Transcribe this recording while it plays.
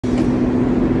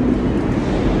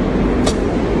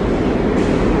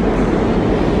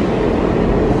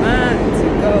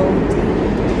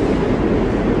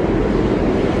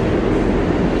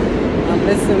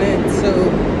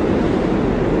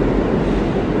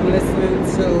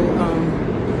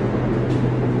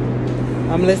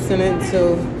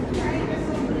to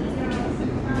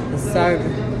the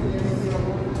service.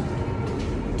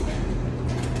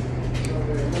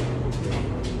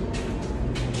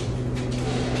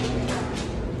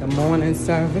 The morning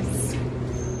service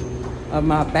of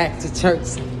my back to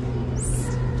church.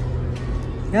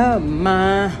 Of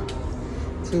mine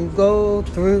to go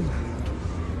through,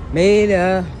 made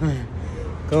up,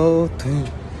 go through.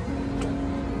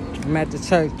 I'm at the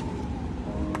church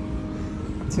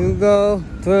to go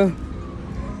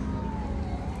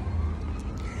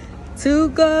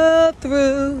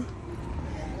through,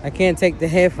 I can't take the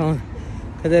headphone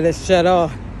because it'll shut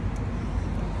off.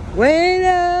 Wait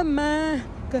a minute.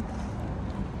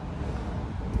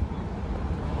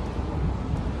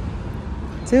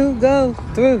 To go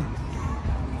through.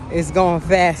 It's going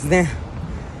fast now.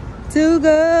 To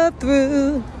go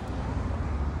through.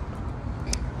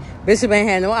 Bishop ain't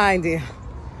had no idea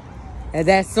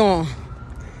that song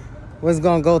was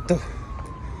gonna go through.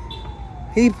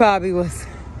 He probably was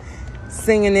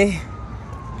singing it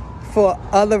for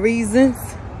other reasons,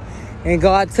 and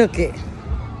God took it.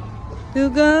 To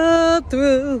go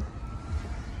through.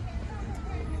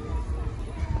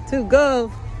 To go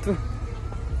through.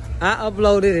 I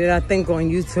uploaded it, I think, on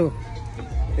YouTube,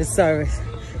 this service.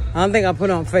 I don't think I put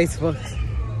it on Facebook.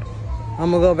 I'm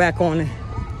gonna go back on it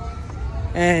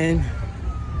and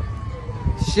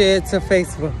share it to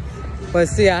Facebook. But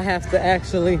see, I have to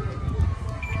actually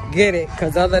get it,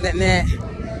 because other than that,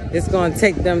 it's gonna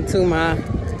take them to my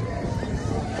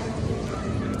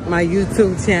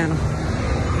YouTube channel.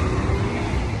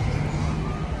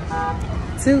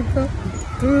 To go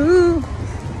through,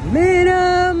 made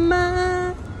up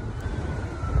my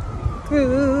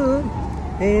through,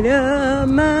 made up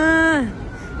mind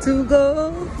to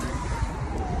go,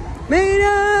 made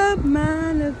up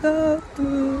mind to go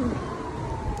through,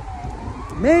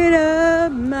 made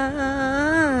up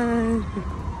mind,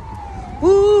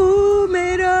 ooh,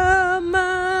 made up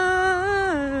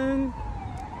mind,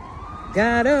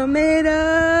 got a made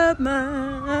up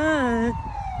mind,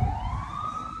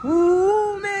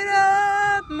 ooh, made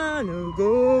up mind to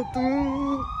go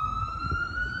through.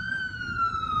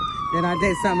 Then I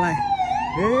did something like,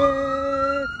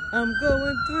 yeah, I'm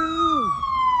going through,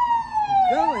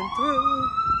 going through,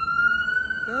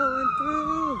 going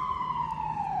through,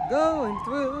 going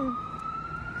through.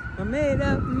 I made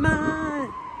up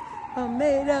mind, I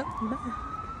made up mind.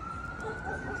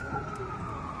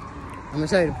 I'm gonna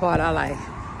show you the part I like.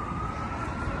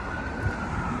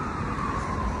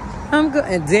 I'm good,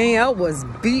 and Danielle was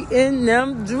beating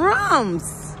them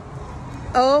drums.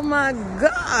 Oh my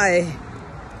God.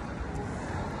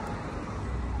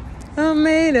 I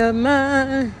made up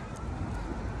mine.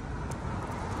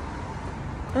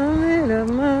 I made up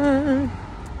mine.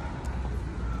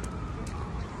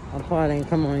 My part ain't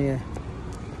come on yet.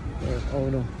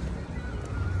 Hold on.